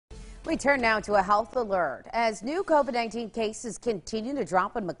We turn now to a health alert. As new COVID-19 cases continue to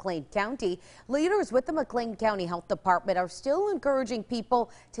drop in McLean County, leaders with the McLean County Health Department are still encouraging people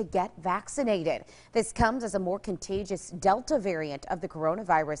to get vaccinated. This comes as a more contagious Delta variant of the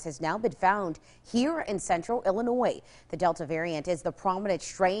coronavirus has now been found here in central Illinois. The Delta variant is the prominent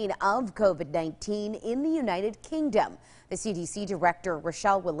strain of COVID-19 in the United Kingdom. The CDC director,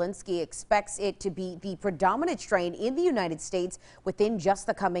 Rochelle Walensky, expects it to be the predominant strain in the United States within just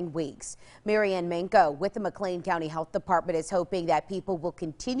the coming weeks. Marianne Manko with the McLean County Health Department is hoping that people will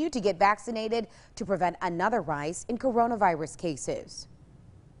continue to get vaccinated to prevent another rise in coronavirus cases.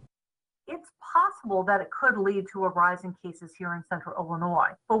 It's possible that it could lead to a rise in cases here in central Illinois,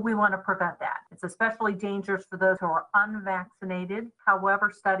 but we want to prevent that. It's especially dangerous for those who are unvaccinated. However,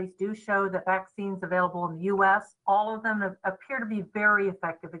 studies do show that vaccines available in the U.S., all of them appear to be very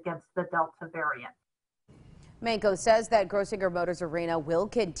effective against the Delta variant. Manko says that Grossinger Motors Arena will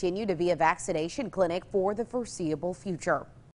continue to be a vaccination clinic for the foreseeable future.